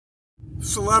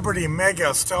Celebrity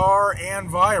mega star and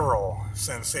viral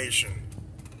sensation.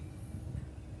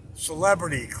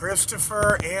 Celebrity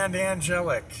Christopher and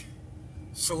Angelic.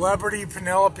 Celebrity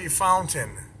Penelope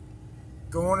Fountain.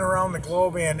 Going around the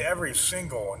globe and every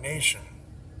single nation.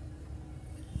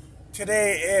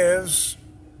 Today is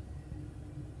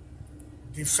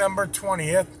December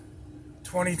 20th,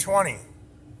 2020.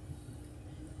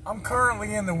 I'm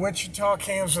currently in the Wichita,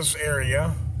 Kansas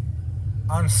area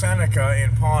on Seneca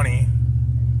in Pawnee.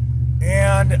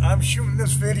 And I'm shooting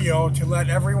this video to let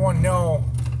everyone know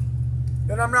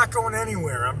that I'm not going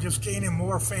anywhere. I'm just gaining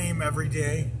more fame every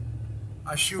day.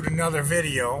 I shoot another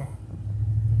video,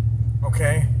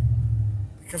 okay?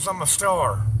 Because I'm a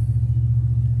star.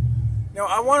 Now,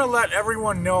 I want to let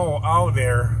everyone know out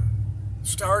there,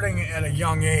 starting at a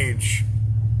young age,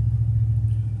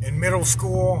 in middle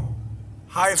school,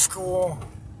 high school,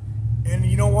 and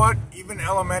you know what? Even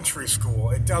elementary school,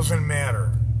 it doesn't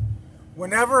matter.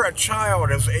 Whenever a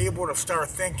child is able to start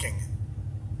thinking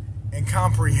and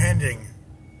comprehending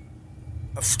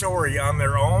a story on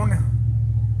their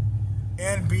own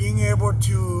and being able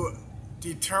to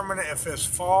determine if it's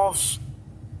false,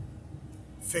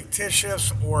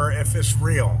 fictitious, or if it's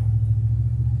real,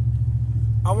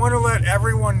 I want to let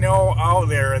everyone know out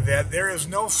there that there is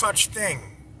no such thing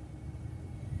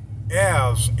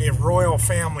as a royal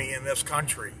family in this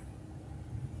country.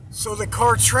 So the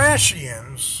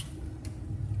Kartrashians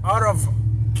out of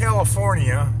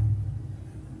California,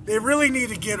 they really need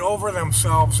to get over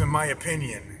themselves, in my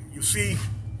opinion. You see,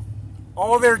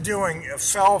 all they're doing is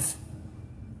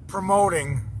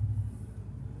self-promoting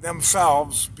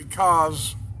themselves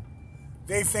because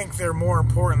they think they're more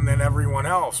important than everyone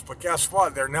else. But guess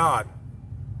what? They're not.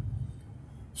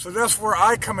 So that's where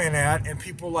I come in at, and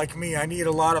people like me, I need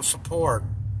a lot of support.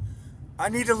 I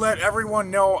need to let everyone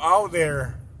know out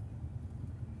there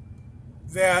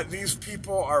that these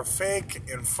people are fake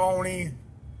and phony,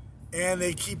 and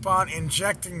they keep on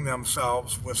injecting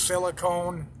themselves with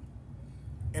silicone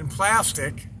and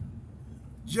plastic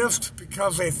just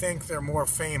because they think they're more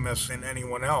famous than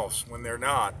anyone else when they're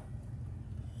not.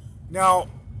 Now,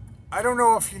 I don't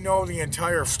know if you know the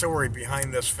entire story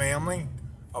behind this family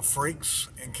of freaks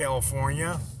in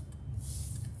California,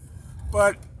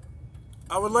 but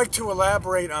I would like to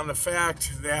elaborate on the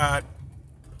fact that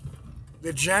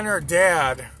the Jenner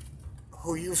dad,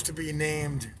 who used to be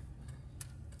named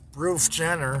Bruce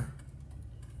Jenner,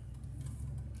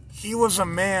 he was a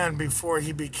man before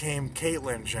he became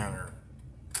Caitlyn Jenner.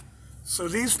 So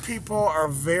these people are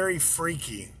very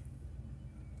freaky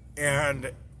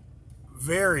and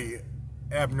very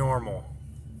abnormal.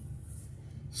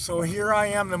 So here I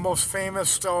am, the most famous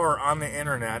star on the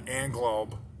internet and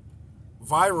globe,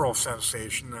 viral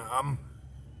sensation. I'm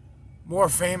more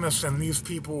famous than these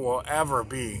people will ever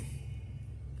be,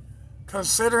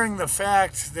 considering the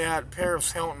fact that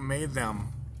Paris Hilton made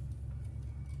them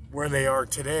where they are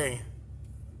today.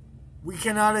 We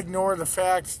cannot ignore the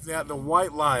fact that the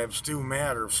white lives do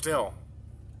matter still.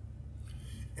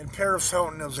 And Paris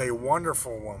Hilton is a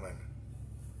wonderful woman,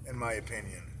 in my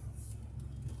opinion.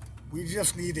 We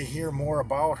just need to hear more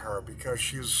about her because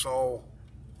she's so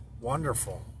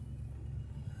wonderful.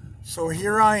 So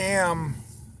here I am,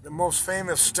 the most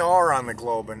famous star on the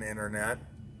globe and internet.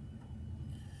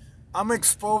 I'm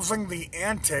exposing the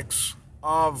antics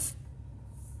of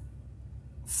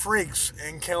freaks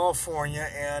in California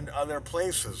and other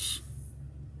places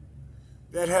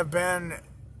that have been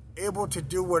able to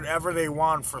do whatever they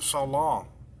want for so long.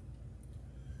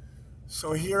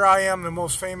 So here I am, the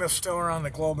most famous star on the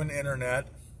globe and internet.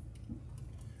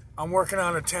 I'm working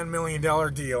on a $10 million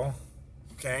deal,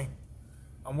 okay?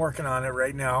 I'm working on it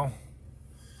right now.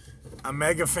 I'm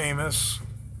mega famous,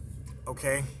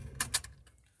 okay?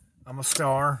 I'm a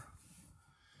star.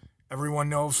 Everyone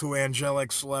knows who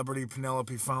angelic celebrity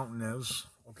Penelope Fountain is,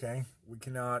 okay? We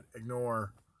cannot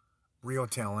ignore real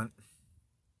talent,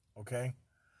 okay?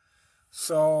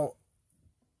 So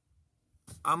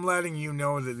I'm letting you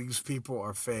know that these people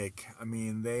are fake. I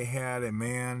mean, they had a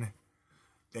man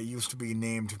that used to be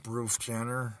named Bruce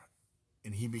Jenner,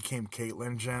 and he became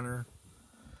Caitlyn Jenner,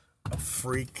 a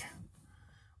freak.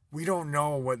 We don't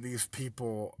know what these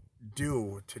people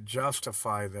do to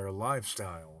justify their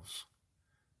lifestyles,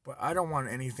 but I don't want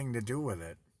anything to do with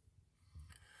it.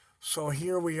 So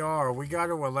here we are. We got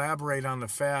to elaborate on the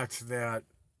fact that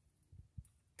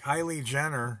Kylie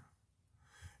Jenner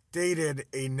dated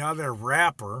another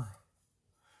rapper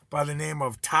by the name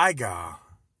of Tyga,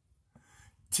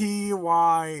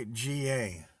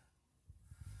 Tyga.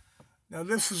 Now,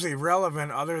 this is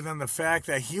irrelevant other than the fact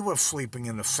that he was sleeping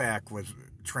in the sack with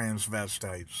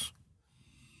transvestites.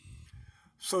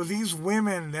 So these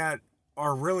women that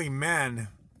are really men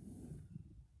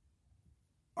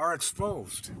are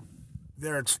exposed.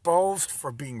 They're exposed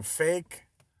for being fake,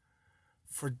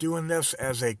 for doing this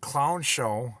as a clown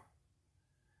show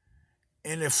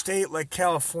in a state like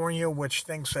California, which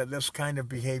thinks that this kind of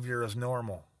behavior is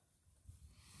normal.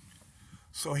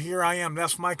 So here I am.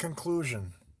 That's my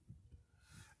conclusion.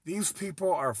 These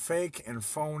people are fake and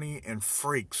phony and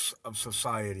freaks of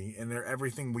society, and they're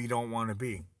everything we don't want to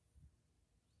be.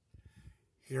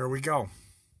 Here we go.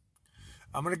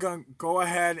 I'm going to go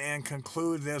ahead and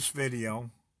conclude this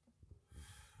video.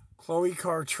 Khloe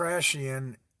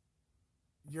Kartrashian,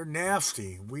 you're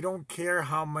nasty. We don't care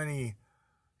how many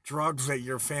drugs that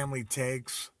your family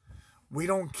takes. We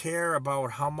don't care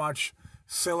about how much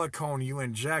silicone you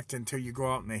inject until you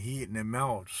go out in the heat and it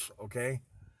melts, okay?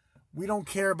 We don't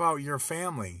care about your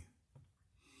family.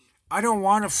 I don't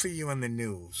want to see you in the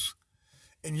news.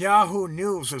 And Yahoo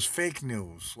News is fake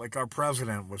news, like our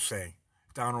president would say,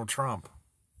 Donald Trump.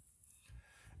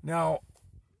 Now,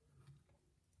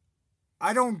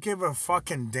 I don't give a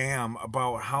fucking damn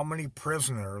about how many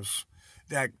prisoners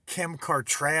that Kim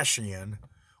Kartrashian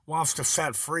wants to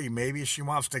set free. Maybe she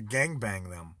wants to gangbang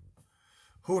them.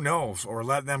 Who knows? Or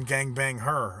let them gangbang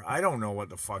her. I don't know what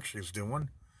the fuck she's doing.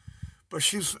 But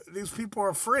these people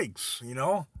are freaks, you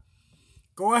know?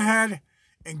 Go ahead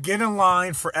and get in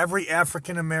line for every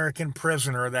African-American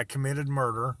prisoner that committed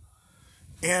murder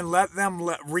and let them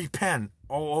repent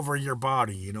all over your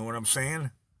body. You know what I'm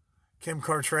saying? Kim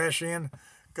Kartrashian,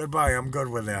 goodbye. I'm good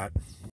with that.